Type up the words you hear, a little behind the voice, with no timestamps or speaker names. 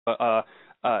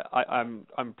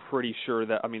I'm pretty sure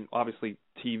that, I mean, obviously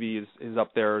TV is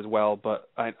up there as well, but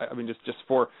I mean, just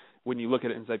for when you look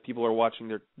at it and say people are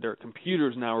watching their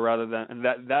computers now rather than, and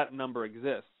that number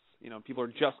exists. People are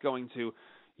just going to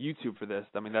YouTube for this.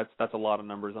 I mean, that's a lot of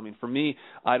numbers. I mean, for me,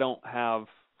 I don't have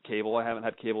cable. I haven't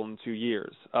had cable in 2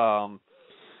 years. But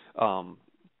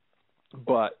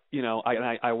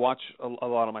I watch a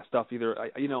lot of my stuff. Either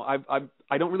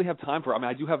I don't really have time for it. I mean,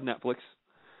 I do have Netflix,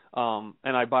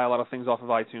 and I buy a lot of things off of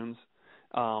iTunes,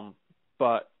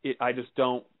 but I just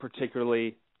don't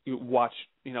particularly watch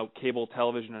cable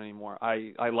television anymore.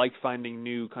 I like finding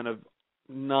new kind of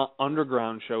not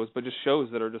underground shows, but just shows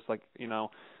that are just like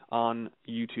on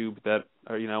YouTube that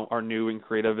are new and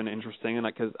creative and interesting. And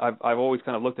because I've always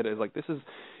kind of looked at it as like this is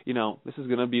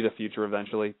going to be the future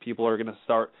eventually. People are going to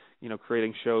start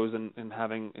creating shows and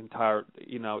having entire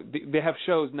they have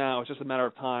shows now. It's just a matter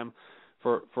of time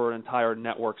for entire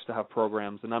networks to have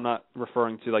programs. And I'm not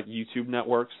referring to like YouTube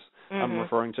networks. Mm-hmm. I'm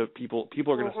referring to people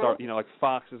are going to start like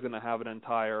Fox is going to have an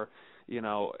entire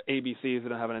ABC is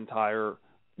going to have an entire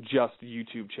just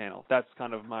YouTube channel. That's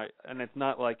kind of and it's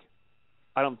not like,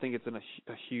 I don't think it's in a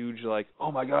huge like,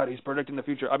 oh my God, he's predicting the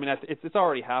future. I mean, it's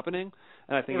already happening,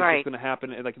 and I think it's just going to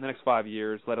happen like in the next 5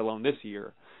 years, let alone this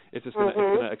year. It's just going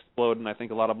to explode, and I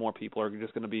think a lot of more people are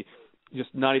just going to be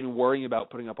just not even worrying about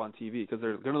putting up on TV because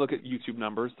they're going to look at YouTube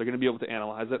numbers. They're going to be able to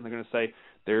analyze it, and they're going to say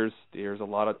there's a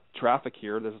lot of traffic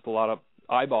here. There's a lot of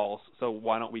eyeballs, so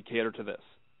why don't we cater to this?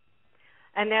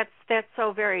 And that's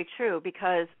so very true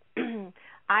because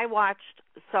I watched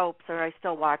soaps, or I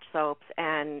still watch soaps,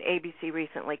 and ABC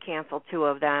recently canceled 2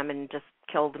 of them and just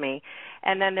killed me.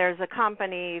 And then there's a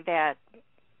company that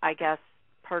I guess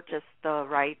purchased the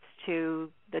rights to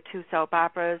the 2 soap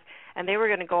operas, and they were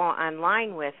going to go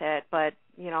online with it, but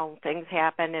things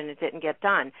happened and it didn't get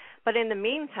done. But in the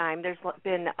meantime, there's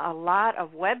been a lot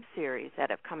of web series that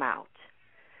have come out.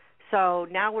 So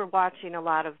now we're watching a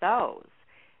lot of those.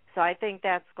 So I think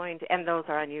that's going to, and those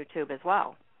are on YouTube as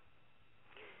well.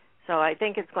 So I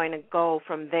think it's going to go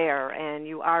from there, and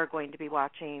you are going to be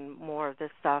watching more of this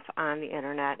stuff on the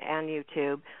Internet and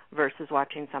YouTube versus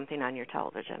watching something on your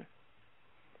television.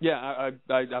 Yeah,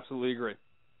 I absolutely agree.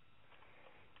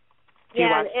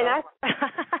 Yeah, and I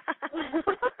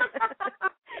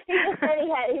he just said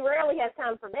he rarely has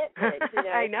time for Netflix.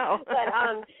 I know.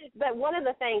 But one of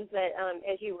the things that,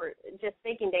 as you were just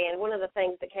speaking, Dan, one of the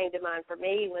things that came to mind for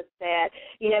me was that,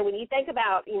 when you think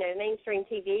about, mainstream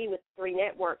TV with 3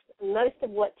 networks, most of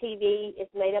what TV is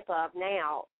made up of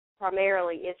now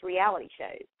primarily is reality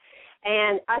shows.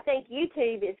 And I think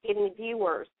YouTube is giving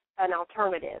viewers an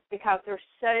alternative because there's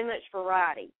so much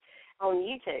variety on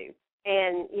YouTube.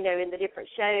 And, in the different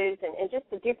shows and just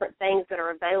the different things that are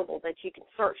available that you can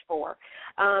search for.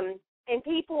 And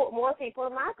more people are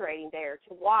migrating there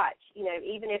to watch,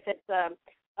 even if it's an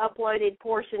uploaded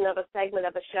portion of a segment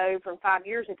of a show from 5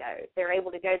 years ago, they're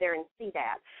able to go there and see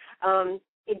that.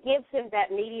 It gives them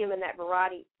that medium and that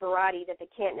variety that they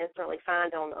can't necessarily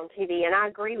find on TV. And I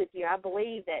agree with you. I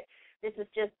believe that this is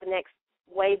just the next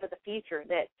wave of the future,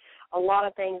 that a lot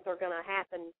of things are going to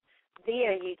happen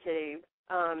via YouTube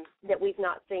that we've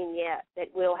not seen yet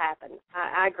that will happen.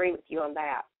 I agree with you on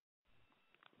that.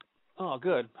 Oh,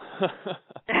 good.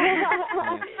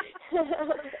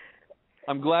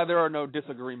 I'm glad there are no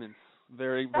disagreements.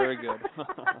 Very, very good.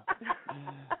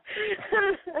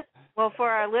 Well, for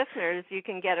our listeners, you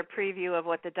can get a preview of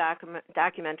what the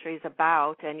documentary is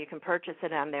about, and you can purchase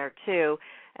it on there, too.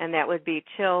 And that would be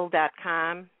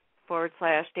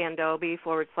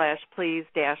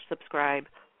chill.com/dan-dobi/please-subscribe.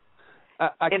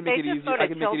 I can make it easier. If they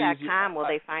just go to chill.com, will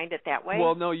they find it that way?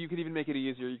 Well, no, you can even make it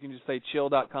easier. You can just say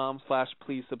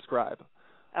chill.com/please-subscribe.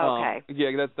 Okay. Yeah,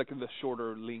 that's the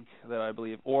shorter link that I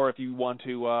believe. Or if you want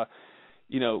to,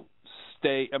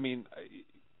 stay, I mean,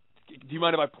 do you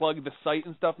mind if I plug the site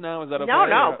and stuff now? Is that okay?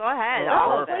 No, go ahead.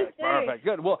 Perfect.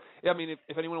 Good. Well, I mean,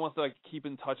 if anyone wants to keep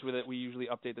in touch with it, we usually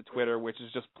update the Twitter, which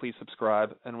is just please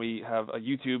subscribe, and we have a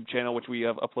YouTube channel which we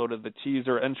have uploaded the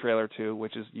teaser and trailer to,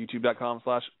 which is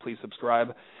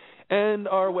youtube.com/please-subscribe, and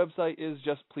our website is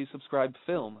just please subscribe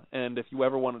film. And if you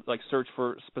ever want to search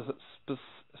for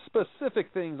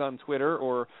specific things on Twitter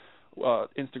or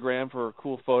Instagram for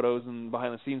cool photos and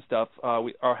behind-the-scenes stuff,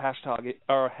 our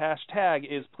hashtag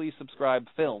is please subscribe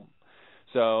film.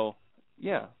 So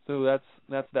yeah, so that's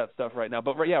that stuff right now.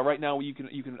 But right now you can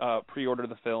pre-order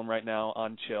the film right now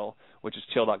on Chill, which is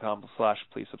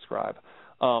chill.com/please subscribe.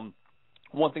 One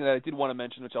thing that I did want to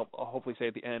mention, which I'll hopefully say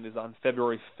at the end, is on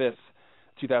February 5th,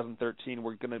 2013,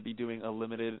 we're going to be doing a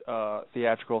limited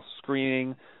theatrical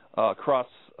screening across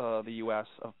the U.S.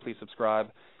 of Please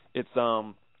Subscribe. It's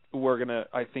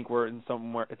I think we're in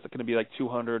somewhere, it's going to be like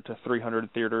 200 to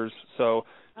 300 theaters. So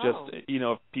just,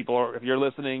 if you're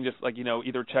listening, just like,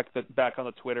 either check back on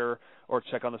the Twitter or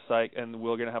check on the site, and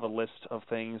we're going to have a list of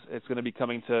things. It's going to be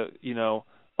coming to,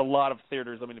 a lot of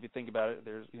theaters. I mean, if you think about it,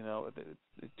 there's,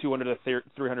 200 to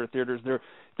 300 theaters.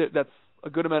 That's a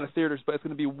good amount of theaters, but it's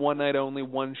going to be one night only,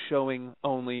 one showing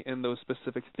only in those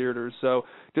specific theaters. So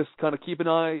just kind of keep an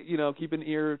eye, keep an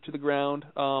ear to the ground.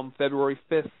 February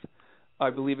 5th, I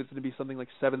believe it's going to be something like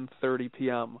 7:30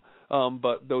 p.m.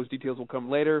 But those details will come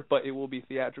later. But it will be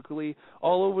theatrically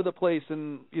all over the place,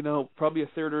 and probably a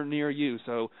theater near you.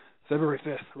 So February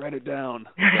 5th, write it down.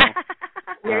 So,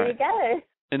 there you go.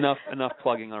 Enough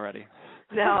plugging already.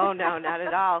 No, not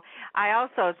at all. I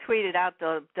also tweeted out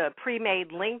the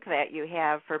pre-made link that you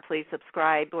have for Please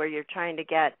Subscribe, where you're trying to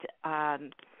get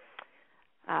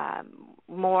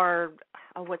more,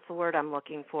 what's the word I'm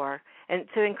looking for, and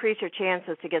to increase your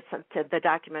chances to get to the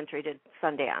documentary to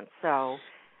Sundance. So,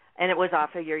 and it was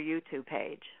off of your YouTube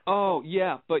page. Oh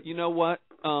yeah, but you know what?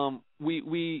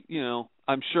 We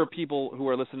I'm sure people who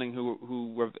are listening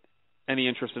who were any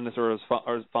interest in this or is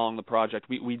following the project,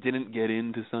 we didn't get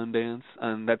into Sundance,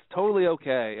 and that's totally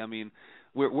okay. I mean,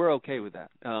 we're okay with that.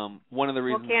 One of the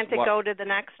reasons. Well, can't it go to the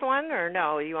next one, or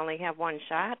no? You only have one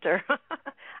shot, or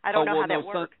I don't know how that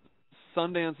works.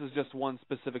 Sundance is just one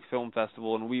specific film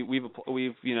festival, and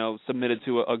we've submitted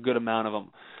to a good amount of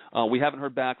them. We haven't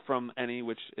heard back from any,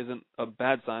 which isn't a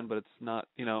bad sign, but it's not.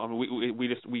 I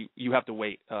mean, you have to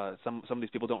wait. Some of these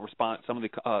people don't respond. Some of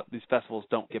these festivals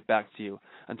don't get back to you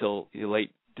until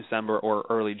late December or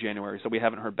early January, so we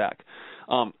haven't heard back.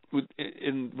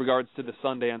 In regards to the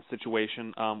Sundance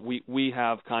situation, we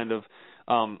have kind of.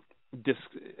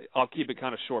 I'll keep it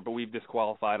kind of short, but we've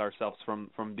disqualified ourselves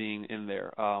from being in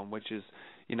there, which is,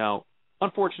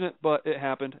 unfortunate, but it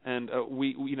happened. And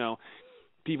we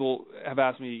people have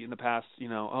asked me in the past,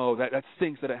 that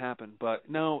stinks that it happened. But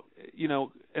no,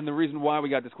 and the reason why we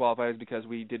got disqualified is because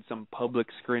we did some public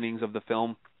screenings of the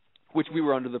film, which we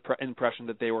were under the impression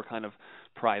that they were kind of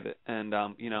private. And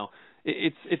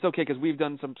it's okay because we've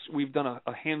done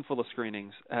a handful of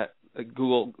screenings at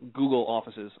Google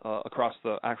offices across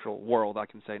the actual world, I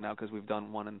can say now, because we've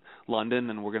done one in London,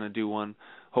 and we're going to do one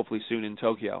hopefully soon in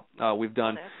Tokyo. We've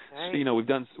done we've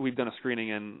done a screening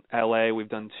in LA, we've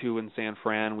done 2 in San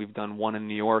Fran, we've done 1 in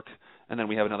New York, and then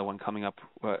we have another one coming up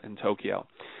in Tokyo.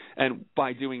 And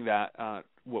by doing that,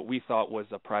 what we thought was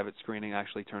a private screening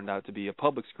actually turned out to be a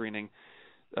public screening.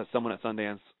 Someone at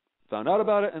Sundance found out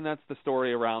about it, and that's the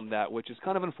story around that, which is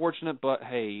kind of unfortunate, but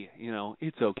hey,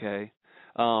 it's okay.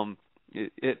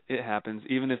 It happens.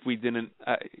 Even if we didn't,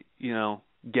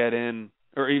 get in,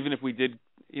 or even if we did,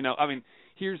 I mean,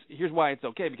 here's why it's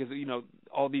okay, because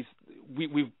all these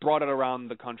we've brought it around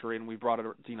the country, and we brought it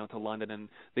to London, and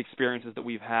the experiences that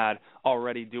we've had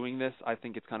already doing this, I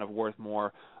think it's kind of worth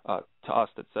more to us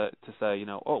to say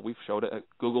we've showed it at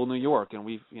Google New York, and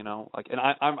we've and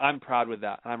I'm proud with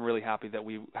that, and I'm really happy that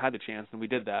we had the chance and we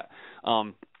did that.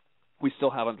 We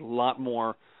still have a lot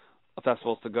more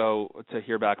festivals to go to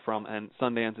hear back from, and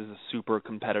Sundance is a super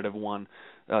competitive one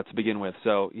to begin with.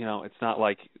 So it's not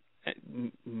like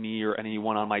me or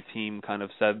anyone on my team kind of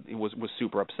said it was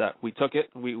super upset. We took it,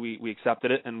 we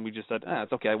accepted it, and we just said,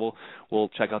 it's okay. We'll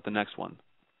check out the next one.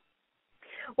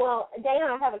 Well, Dan,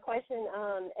 I have a question,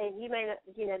 and you may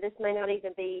not, this may not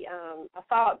even be a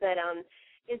thought, but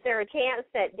is there a chance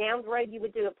that down the road you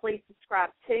would do a Please Subscribe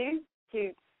to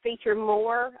feature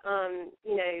more,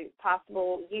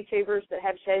 possible YouTubers that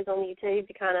have shows on YouTube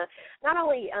to kind of not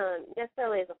only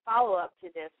necessarily as a follow-up to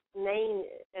this main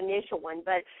initial one,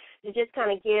 but to just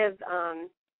kind of give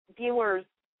viewers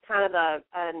kind of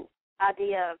an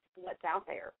idea of what's out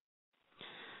there?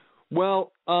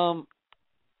 Well,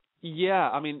 yeah,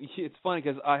 I mean, it's funny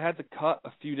because I had to cut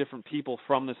a few different people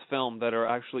from this film that are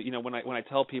actually, when I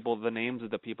tell people the names of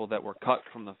the people that were cut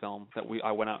from the film that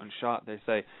I went out and shot, they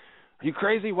say, "Are you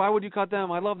crazy? Why would you cut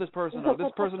them? I love this person. Or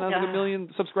this person has like 1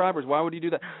 million subscribers. Why would you do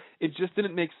that?" It just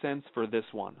didn't make sense for this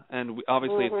one. And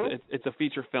obviously it's a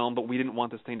feature film, but we didn't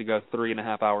want this thing to go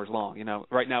 3.5 hours long.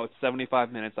 Right now it's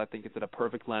 75 minutes. I think it's at a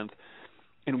perfect length.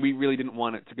 And we really didn't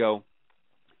want it to go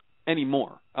any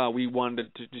more. We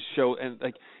wanted to just show, and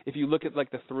like if you look at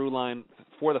like the through line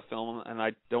for the film, and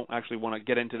I don't actually want to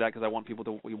get into that because I want people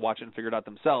to watch it and figure it out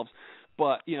themselves.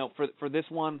 But for this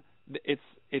one,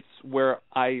 it's where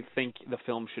I think the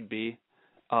film should be,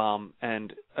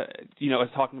 and as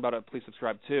talking about it, Please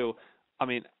Subscribe too. I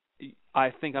mean,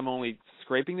 I think I'm only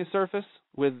scraping the surface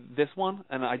with this one,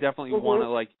 and I definitely want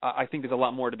to, I think there's a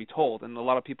lot more to be told. And a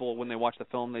lot of people, when they watch the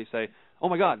film, they say, oh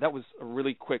my God, that was a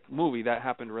really quick movie. That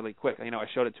happened really quick. I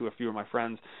showed it to a few of my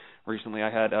friends recently. I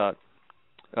had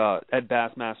Ed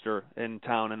Bassmaster in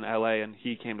town in L.A., and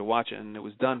he came to watch it, and it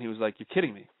was done. He was like, you're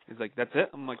kidding me. He's like, that's it?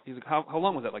 He's like, how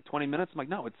long was that, like 20 minutes? I'm like,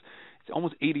 no, it's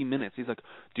almost 80 minutes. He's like,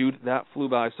 dude, that flew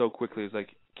by so quickly. He's like,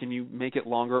 can you make it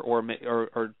longer or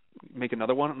make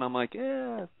another one? And I'm like,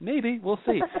 yeah, maybe. We'll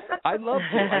see. I'd love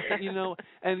to.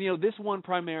 And this one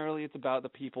primarily, it's about the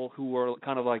people who are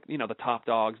kind of like, the top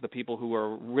dogs, the people who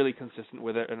are really consistent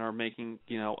with it and are making,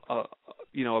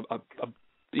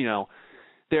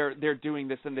 they're doing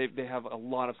this, and they have a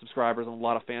lot of subscribers and a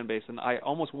lot of fan base. And I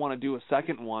almost want to do a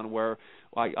second one where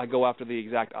I go after the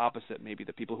exact opposite, maybe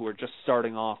the people who are just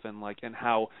starting off and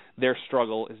how their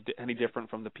struggle is any different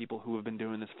from the people who have been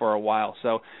doing this for a while.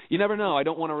 So you never know. I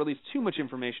don't want to release too much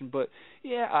information, but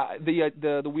yeah,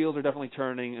 the wheels are definitely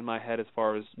turning in my head as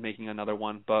far as making another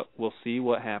one. But we'll see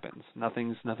what happens.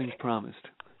 Nothing's promised.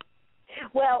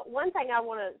 Well, one thing I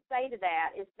want to say to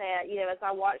that is that, as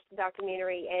I watched the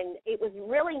documentary, and it was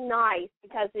really nice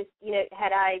because if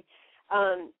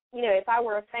I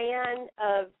were a fan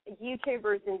of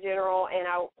YouTubers in general and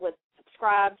I was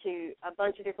subscribed to a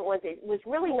bunch of different ones, it was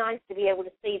really nice to be able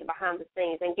to see the behind the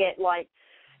scenes and get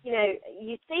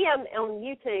you see them on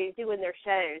YouTube doing their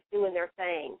shows, doing their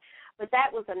thing. But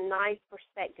that was a nice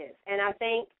perspective. And I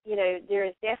think, there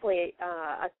is definitely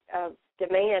a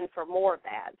demand for more of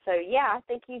that. So, yeah, I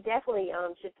think you definitely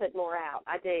should put more out.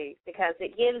 I do, because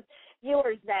it gives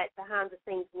viewers that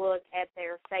behind-the-scenes look at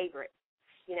their favorite,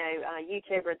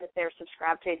 YouTuber that they're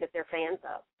subscribed to, that they're fans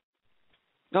of.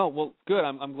 Oh, well, good.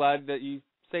 I'm glad that you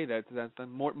say that. That's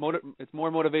it's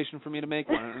more motivation for me to make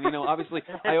one. And, obviously,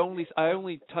 I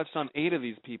only touched on 8 of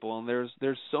these people, and there's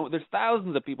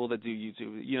thousands of people that do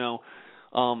YouTube.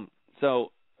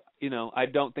 So, I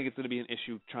don't think it's going to be an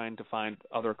issue trying to find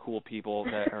other cool people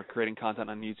that are creating content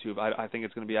on YouTube. I think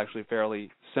it's going to be actually fairly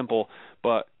simple.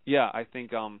 But yeah, I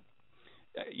think again,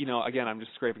 I'm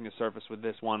just scraping the surface with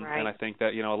this one, right. And I think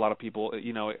that a lot of people,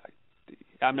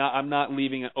 I'm not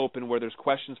leaving it open where there's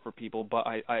questions for people, but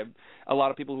I a lot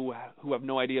of people who have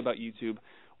no idea about YouTube.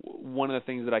 One of the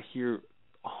things that I hear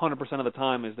 100% of the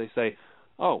time is they say,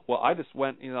 oh, well, I just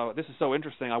went, this is so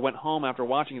interesting. I went home after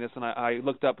watching this, and I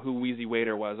looked up who Wheezy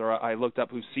Waiter was, or I looked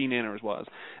up who C Nanners was,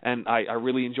 and I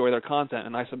really enjoy their content,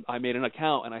 and I made an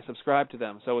account, and I subscribed to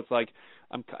them. So it's like,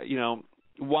 I'm,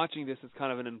 watching this is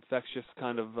kind of an infectious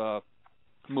kind of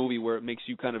movie where it makes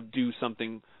you kind of do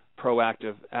something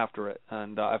proactive after it.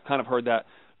 And I've kind of heard that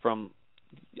from,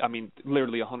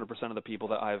 literally 100% of the people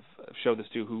that I've showed this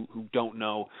to who don't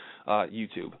know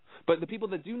YouTube. But the people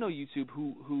that do know YouTube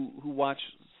who watch,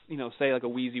 say like a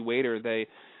Wheezy Waiter, they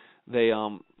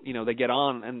get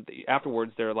on, and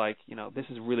afterwards they're like, this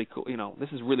is really cool. This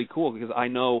is really cool because I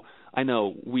know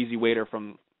Wheezy Waiter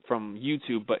from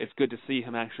YouTube, but it's good to see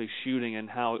him actually shooting and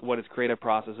what his creative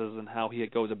process is and how he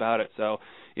goes about it. So,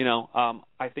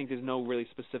 I think there's no really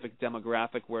specific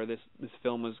demographic where this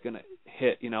film is going to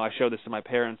hit. I showed this to my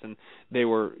parents, and they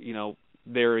were,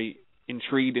 very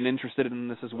intrigued and interested in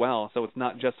this as well. So it's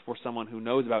not just for someone who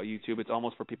knows about YouTube. It's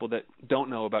almost for people that don't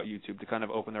know about YouTube to kind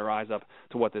of open their eyes up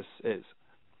to what this is.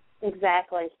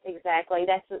 Exactly.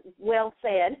 That's well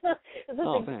said. This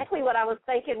is exactly what I was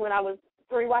thinking when I was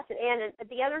rewatching. And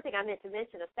the other thing I meant to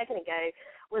mention a second ago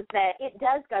was that it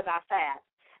does go by fast.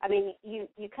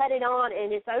 You cut it on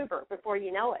and it's over before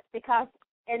you know it,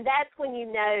 and that's when you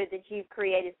know that you've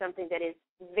created something that is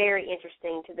very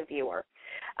interesting to the viewer.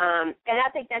 And I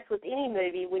think that's with any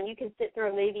movie, when you can sit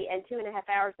through a movie and 2.5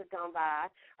 hours have gone by,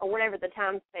 or whatever the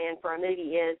time span for a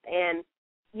movie is, and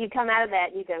you come out of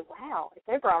that and you go, wow, it's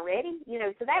over already?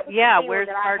 So that was the feeling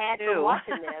that I had from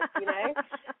watching this,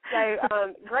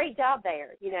 So great job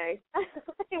there, It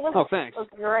was, oh, thanks. It was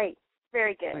great.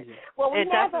 Very good. Thank you. Well, it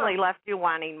definitely left you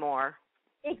wanting more.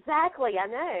 Exactly, I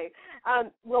know.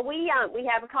 Well, we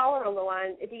have a caller on the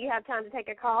line. Do you have time to take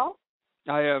a call?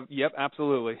 I have. Yep,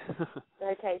 absolutely.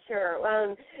 Okay,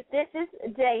 sure. This is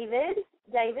David.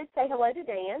 David, say hello to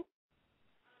Dan.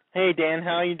 Hey, Dan.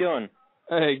 How are you doing?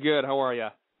 Hey, good. How are you?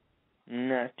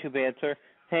 Not too bad, sir.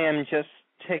 Hey, I'm just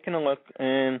taking a look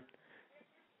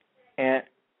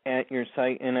at your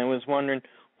site, and I was wondering,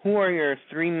 who are your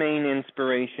 3 main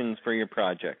inspirations for your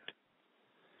project?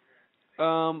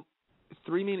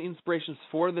 3 main inspirations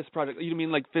for this project. You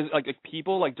mean like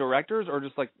people, like directors, or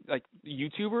just like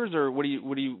YouTubers, or what do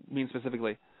you mean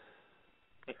specifically?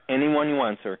 Anyone you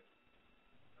want, sir.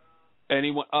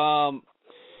 Anyone.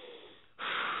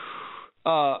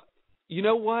 You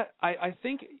know what? I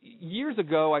think years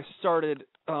ago I started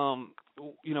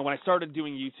when I started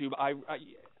doing YouTube, I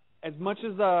as much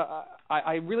as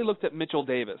I really looked at Mitchell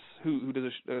Davis, who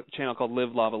does a channel called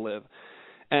Live Lava Live,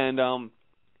 and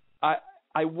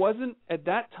I wasn't at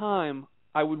that time.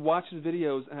 I would watch his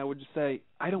videos and I would just say,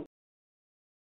 I don't